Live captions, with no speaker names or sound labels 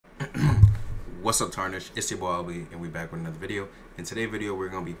What's up, Tarnish? It's your boy LB, and we're back with another video. In today's video, we're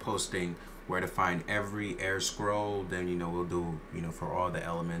gonna be posting where to find every air scroll. Then we'll do for all the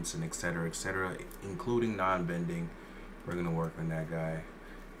elements and etc., including non-bending. We're gonna work on that guy,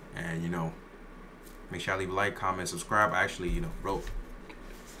 and make sure I leave a like, comment, subscribe. I actually wrote.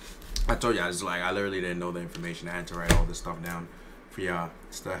 I told you I literally didn't know the information. I had to write all this stuff down for y'all.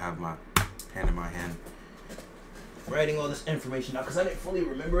 Still have my pen in my hand, writing all this information out because I didn't fully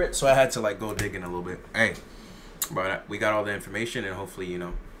remember it, so I had to go digging a little bit. Hey, but we got all the information, and hopefully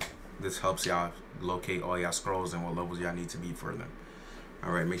this helps y'all locate all y'all scrolls and what levels y'all need to be for them.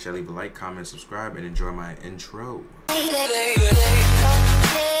 All right, make sure I leave a like, comment, subscribe, and enjoy my intro.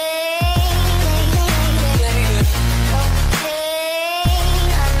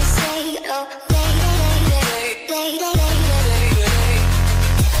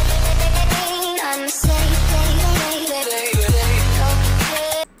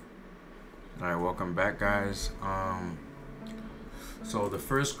 Alright, welcome back, guys. So the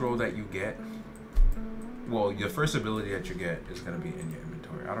first scroll that you get, well, your first ability that you get is gonna be in your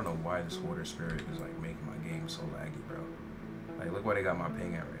inventory. I don't know why this water spirit is making my game so laggy, bro. Look where they got my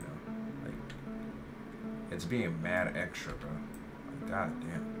ping at right now. It's being mad extra, bro. God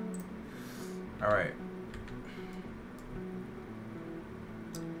damn. Alright.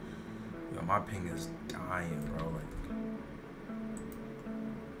 Yo, my ping is dying, bro.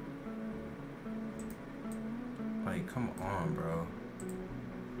 Come on, bro.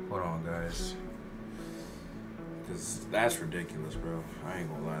 Hold on, guys. Because that's ridiculous, bro. I ain't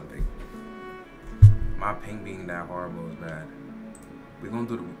gonna lie. My ping being that horrible is bad. We're gonna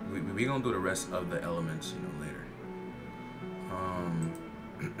do the rest of the elements, later.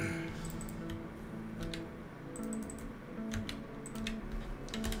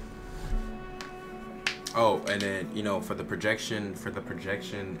 Oh, and then for the projection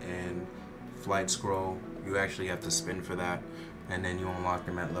and flight scroll, you actually have to spin for that, and then you unlock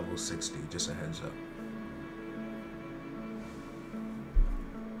them at level 60. Just a heads up.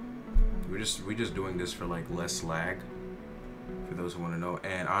 We're just doing this for less lag, for those who want to know.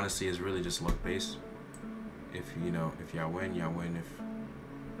 And honestly, it's really just luck based. If y'all win, y'all win.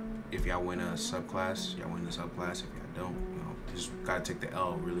 If y'all win a subclass, y'all win the subclass. If y'all don't, you just gotta take the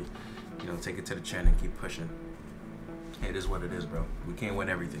L. Really, take it to the chin and keep pushing. It is what it is, bro. We can't win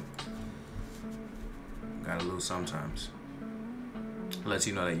everything. Gotta lose sometimes. Lets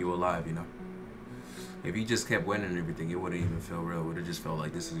you know that you're alive, If you just kept winning everything, it wouldn't even feel real. It would have just felt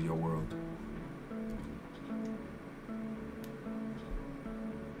like this is your world.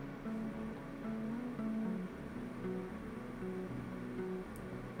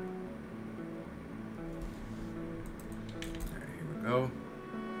 Alright, here we go.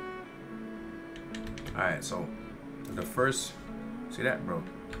 Alright, so the first, see that, bro?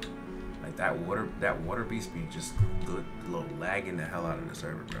 That water beast be just good, lagging the hell out of the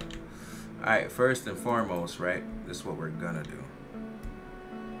server, bro. Alright, first and foremost, right? This is what we're gonna do.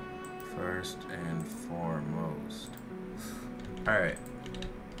 First and foremost. Alright.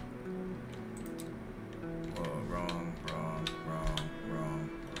 Whoa, wrong.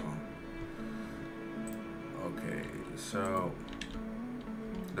 Okay, so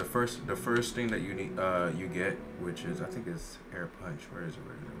the first thing that you need you get, which is, I think it's air punch. Where is it?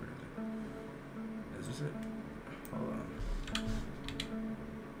 Is this it? Hold on.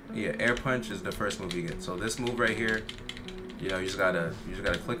 Yeah, air punch is the first move you get. So this move right here, you just gotta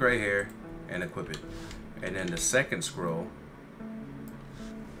click right here and equip it. And then the second scroll,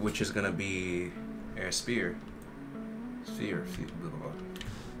 which is gonna be air sphere,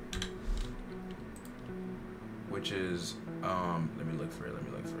 which is let me look for it.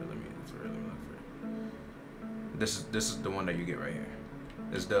 This is the one that you get right here.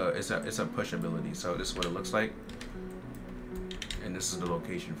 It's a push ability. So this is what it looks like, and this is the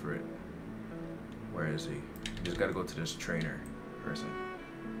location for it. Where is he? You just gotta go to this trainer person.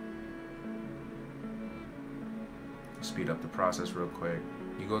 Speed up the process real quick.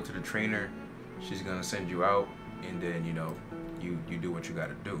 You go to the trainer, she's gonna send you out, and then you do what you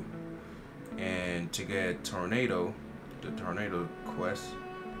gotta do. And to get tornado, the tornado quest,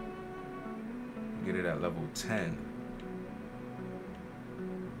 you get it at level 10.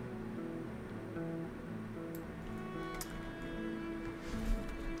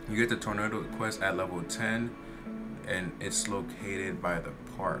 You get the tornado quest at level 10, and it's located by the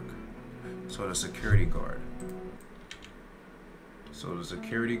park. So the security guard. So the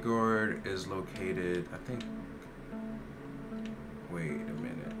security guard is located, I think. Wait a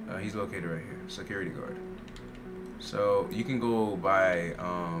minute. He's located right here. Security guard. So you can go by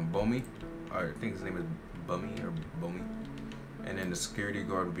Bomi, or I think his name is Bummy or Bomi. and then the security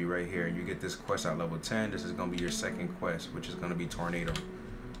guard will be right here. You get this quest at level 10. This is gonna be your second quest, which is gonna be Tornado.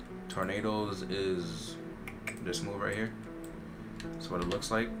 Tornadoes is this move right here. That's what it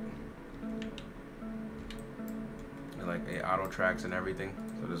looks like. And like it auto tracks and everything.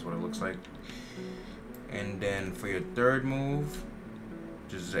 So this is what it looks like. And then for your third move,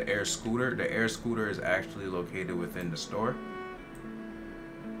 which is the air scooter. The air scooter is actually located within the store.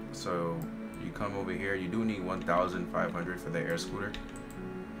 So you come over here. You do need 1,500 for the air scooter.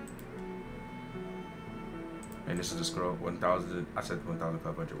 And this is the scroll. 1,000. I said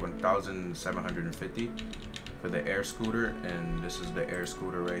 1,500. 1,750 for the air scooter. And this is the air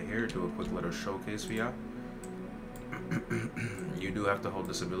scooter right here. Do a quick little showcase for y'all. You do have to hold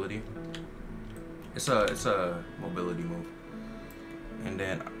this ability. It's a mobility move. And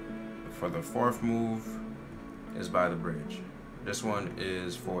then for the fourth move is by the bridge. This one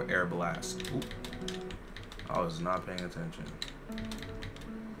is for air blast. Oop. I was not paying attention.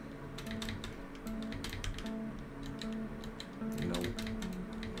 You know.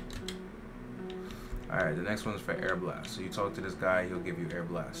 Alright, the next one's for air blast. So you talk to this guy, he'll give you air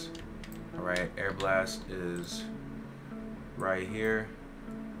blast. Alright, air blast is right here.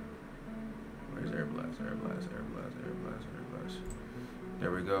 Where's air blast? Air blast, air blast, air blast, air blast.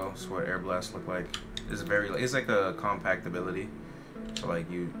 There we go. That's what air blast look like. It's like a compact ability. So like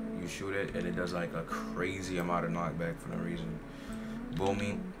you shoot it and it does like a crazy amount of knockback for no reason.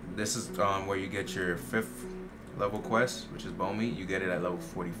 Booming. This is where you get your 5th level quest, which is Booming. You get it at level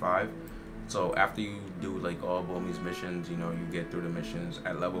 45. So after you do like all Booming's missions, you know, you get through the missions.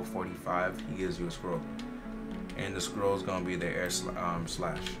 At level 45, he gives you a scroll. And the scroll is gonna be the air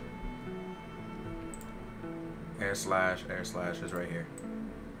slash. Air slash is right here.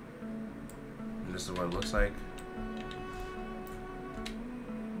 And this is what it looks like.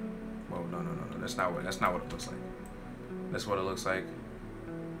 Whoa, no. That's not what it looks like. That's what it looks like.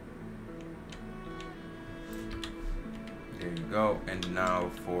 There you go. And now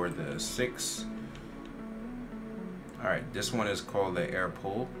for the 6. Alright, this one is called the air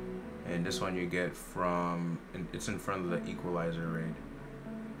pull. And this one you get from, it's in front of the equalizer raid.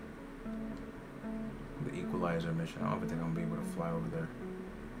 The equalizer mission. I don't think I'm gonna be able to fly over there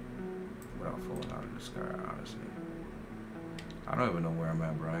without falling out of the sky, honestly. I don't even know where I'm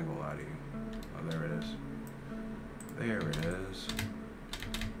at, bro. I ain't gonna lie to you. Oh, there it is. There it is.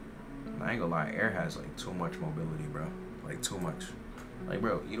 I ain't gonna lie, air has like too much mobility, bro. Like too much. Like,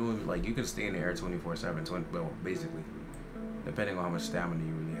 bro, you don't even, like, you can stay in the air 24/7, well, basically, depending on how much stamina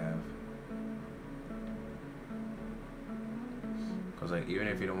you really have. Cause like even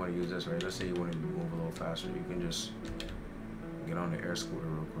if you don't want to use this, right? Let's say you want to move a little faster, you can just get on the air scooter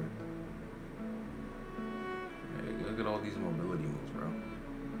real quick. Hey, look at all these mobility moves, bro.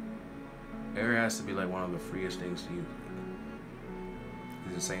 Air has to be like one of the freest things to use.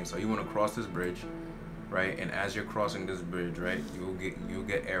 It's insane. So you want to cross this bridge, right? And as you're crossing this bridge, right, you'll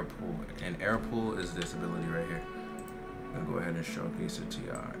get air pull. And air pull is this ability right here. I'm gonna go ahead and showcase it to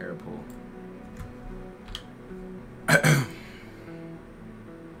y'all. Air pull.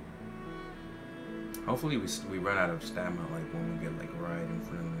 Hopefully we run out of stamina like when we get like right in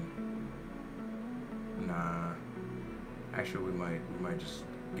front of it. Nah. Actually we might just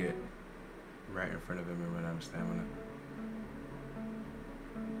get right in front of him and run out of stamina.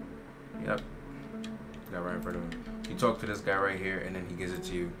 Yep. Got right in front of him. You talk to this guy right here and then he gives it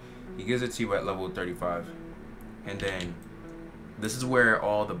to you. He gives it to you at level 35. And then this is where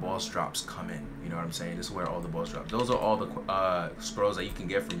all the boss drops come in. You know what I'm saying? This is where all the boss drops. Those are all the scrolls that you can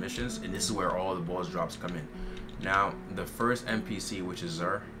get from missions, and this is where all the boss drops come in. Now, the first NPC, which is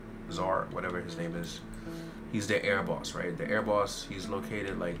Zar, whatever his name is, he's the air boss, right? The air boss, he's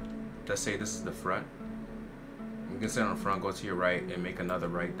located like, let's say this is the front. You can sit on the front, go to your right, and make another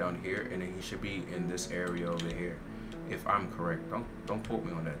right down here, and then he should be in this area over here, if I'm correct. Don't quote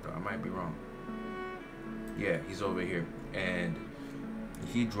me on that though. I might be wrong. Yeah, he's over here, and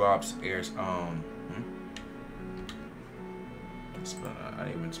he drops air. I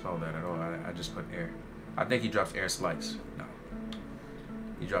didn't even spell that at all. I just put air. I think he drops air slice. No,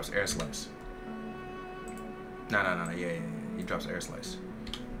 he drops air slice. No. Yeah. He drops air slice.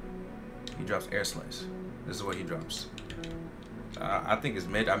 He drops air slice. This is what he drops. I think it's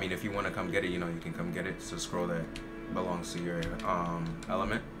mid. I mean, if you want to come get it, you know, you can come get it. It's a scroll that belongs to your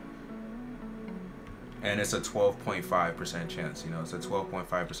element. And it's a 12.5% chance, you know, it's a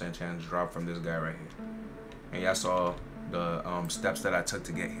 12.5% chance drop from this guy right here. And y'all saw the steps that I took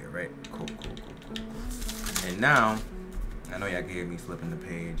to get here, right? Cool. And now, I know y'all can hear me flipping the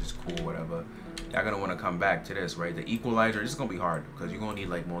page, it's cool, whatever. Y'all gonna wanna come back to this, right? The equalizer, this is gonna be hard because you're gonna need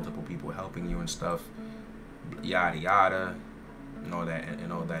like multiple people helping you and stuff, yada yada. and all that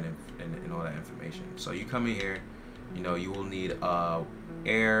information. So you come in here, you know, you will need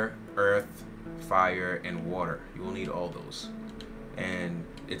air, earth, fire, and water. You will need all those, and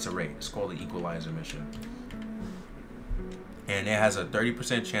it's a raid. It's called the Equalizer mission, and it has a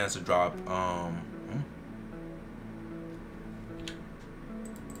 30% chance to drop.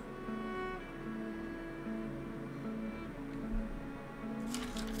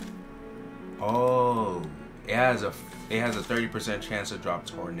 Oh, it has a 30% chance to drop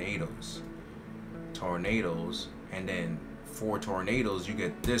tornadoes, and then for tornadoes you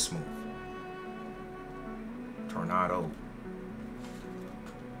get this move, tornado.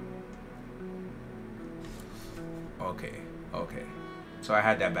 Okay, so I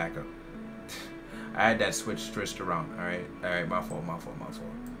had that backup. I had that switched around. All right, my fault.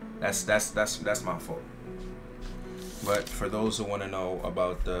 That's my fault. But for those who want to know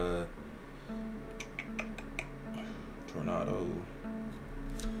about the tornado,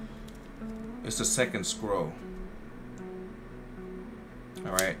 it's the second scroll.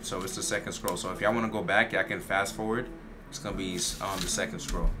 All right, so it's the second scroll. So if y'all want to go back, y'all can fast forward. It's gonna be the second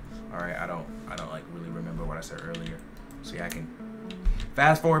scroll. All right, I don't like really remember what I said earlier, so yeah, I can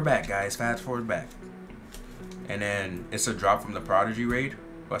fast forward back, guys. Fast forward back, and then it's a drop from the Prodigy raid.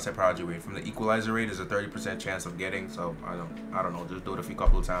 Well, I said Prodigy raid. From the Equalizer raid is a 30% chance of getting. So I don't know. Just do it a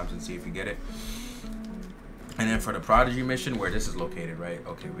couple of times and see if you get it. And then for the Prodigy mission, where this is located, right?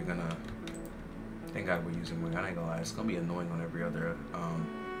 Okay, we're gonna. Thank God we're using wing. I ain't gonna lie, it's gonna be annoying on every other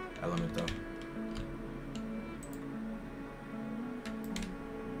element though.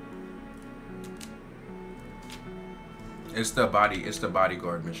 It's the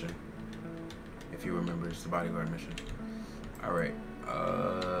bodyguard mission. If you remember, it's the bodyguard mission. All right.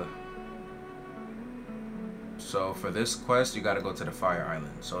 So for this quest, you got to go to the Fire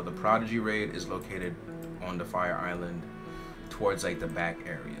Island. So the Prodigy raid is located on the Fire Island, towards like the back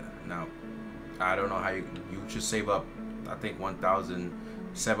area. Now, I don't know how you should save up. I think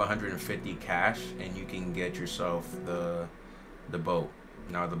 1,750 cash, and you can get yourself the boat.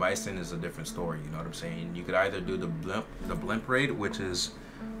 Now the bison is a different story, you know what I'm saying? You could either do the blimp raid, which is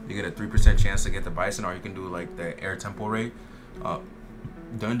you get a 3% chance to get the bison, or you can do like the air temple raid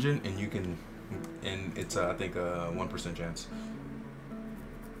dungeon, and you can, and it's I think a 1% chance,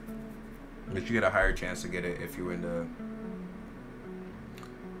 but you get a higher chance to get it if you're in the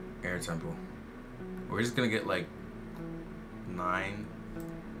air temple. We're just gonna get like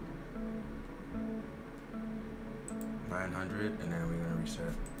 900, and then we're gonna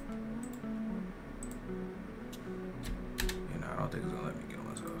reset. You know, I don't think it's gonna let me get on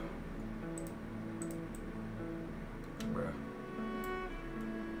myself, bruh.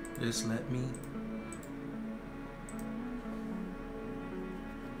 Just let me.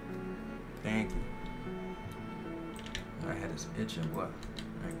 Thank you. My head is itching, boy.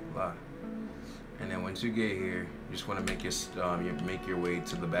 I ain't gonna lie. And then once you get here, you just want to make your way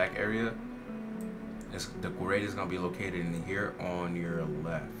to the back area. The raid is gonna be located in here on your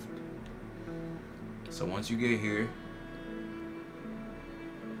left. So once you get here,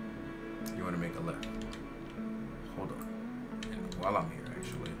 you want to make a left. Hold on. And while I'm here,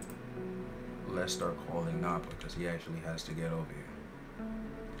 actually, let's start calling Napa, because he actually has to get over here.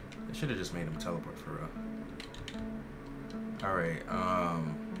 I should have just made him teleport for real. All right.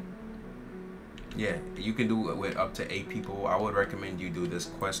 Yeah, you can do it with up to 8 people. I would recommend you do this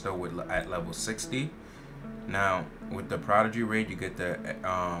quest though at level 60. Now with the Prodigy raid, you get the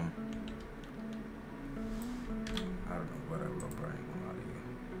I don't know what I wrote, Brian.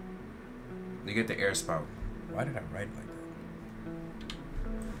 You get the air spout. Why did I write it like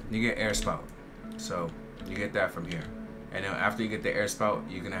that? You get air spout, so you get that from here. And then after you get the air spout,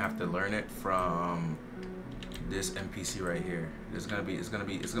 you're gonna have to learn it from this NPC right here. It's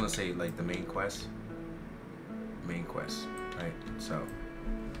gonna say like the main quest, right? So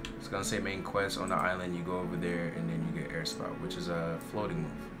it's gonna say main quest on the island. You go over there, and then you get air spout, which is a floating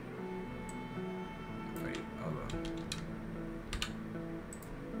move. Wait, hold on.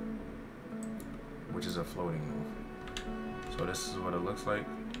 Which is a floating move. So this is what it looks like.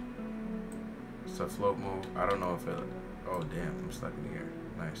 It's a float move. I don't know if it. Oh damn! I'm stuck in the air.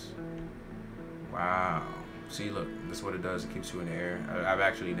 Nice. Wow. See, look, this is what it does. It keeps you in the air. I've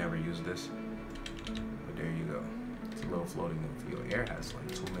actually never used this, but there you go. It's a little floating move. Your air has like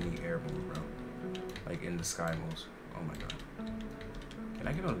too many air moves, bro. Like in the sky moves. Oh my god. Can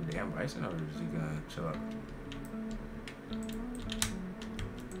I get on the damn bison, or is he gonna chill out?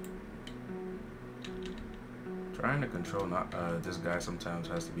 Trying to control this guy sometimes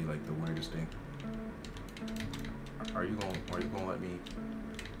has to be like the weirdest thing. Are you gonna let me?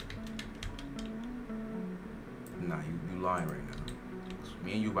 Nah, you lying right now.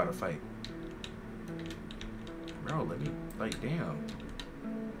 Me and you about to fight. Bro, let me, like, damn.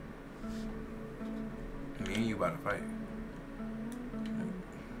 Me and you about to fight.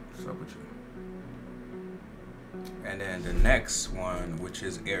 What's up with you? And then the next one, which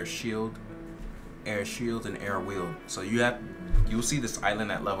is air shield and air wheel. So you'll see this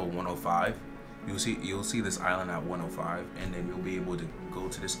island at level 105. You'll see this island at 105, and then you'll be able to go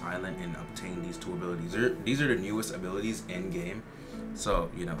to this island and obtain these two abilities. These are the newest abilities in game, so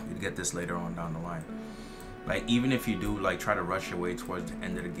you know you get this later on down the line. Like, even if you do like try to rush your way towards the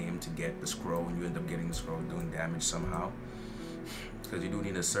end of the game to get the scroll, and you end up getting the scroll doing damage somehow, because you do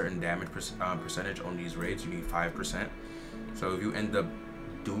need a certain damage percentage on these raids. You need 5%. So if you end up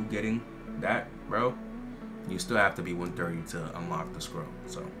getting that, bro, you still have to be 130 to unlock the scroll.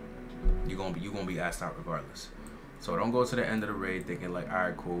 So you're gonna be asked out regardless. So don't go to the end of the raid thinking like, all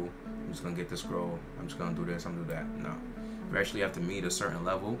right, cool, I'm just gonna get the scroll, I'm just gonna do this, I'm gonna do that. No, you actually have to meet a certain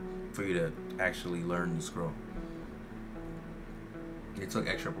level for you to actually learn the scroll. They took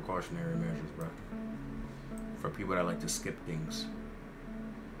extra precautionary measures, bro, for people that like to skip things.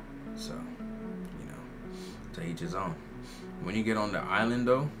 So, you know, to each his own. When you get on the island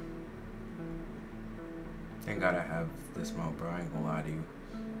though, ain't gotta have this mount, bro. I ain't gonna lie to you.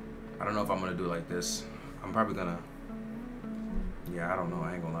 I don't know if I'm gonna do it like this. I'm probably gonna, yeah, I don't know.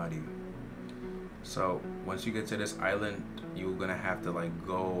 I ain't gonna lie to you. So once you get to this island, you're gonna have to like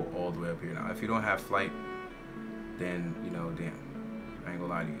go all the way up here. Now, if you don't have flight, then you know, damn, I ain't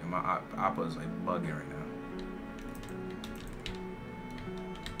gonna lie to you. And my Appa is like bugging right now.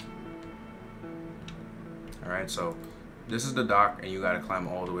 All right, so this is the dock, and you gotta climb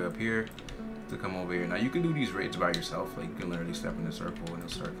all the way up here to come over here. Now you can do these raids by yourself. Like, you can literally step in the circle and it'll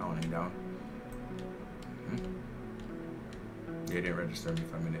start counting down. They didn't register me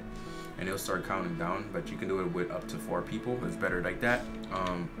for a minute, and it'll start counting down. But you can do it with up to 4 people. It's better like that.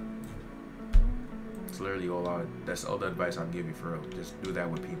 It's literally that's all the advice I'll give you, for real. Just do that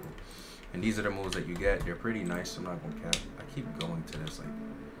with people. And these are the moves that you get. They're pretty nice. I'm not gonna cap. I keep going to this, like,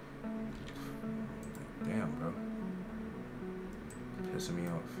 damn, bro, pissing me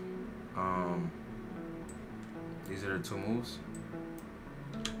off. These are the 2 moves.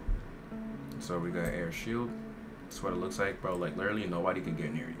 So we got air shield. That's what it looks like, bro. Like, literally nobody can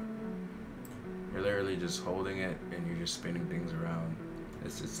get near you. You're literally just holding it and you're just spinning things around.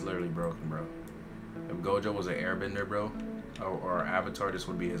 It's literally broken, bro. If Gojo was an airbender, bro, or Avatar, this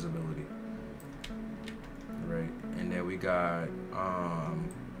would be his ability. Right. And then we got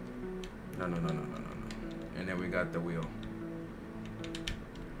no. And then we got the wheel.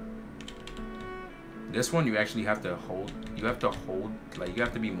 This one you actually have to hold. You have to hold, like, you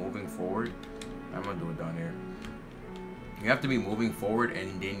have to be moving forward. I'm gonna do it down here. You have to be moving forward,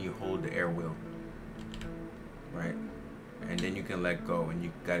 and then you hold the air wheel, right? And then you can let go, and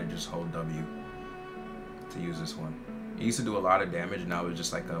you gotta just hold W to use this one. It used to do a lot of damage. Now it's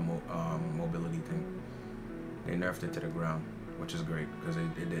just like a mobility thing. They nerfed it to the ground, which is great because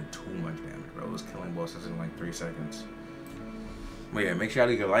it did too much damage, bro. It was killing bosses in like 3 seconds. But yeah, make sure y'all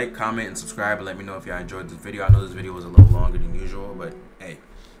leave a like, comment, and subscribe, and let me know if y'all enjoyed this video. I know this video was a little longer than usual, but hey,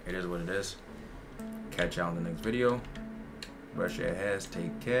 it is what it is. Catch y'all in the next video. Brush your heads,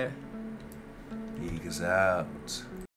 take care. Peace out.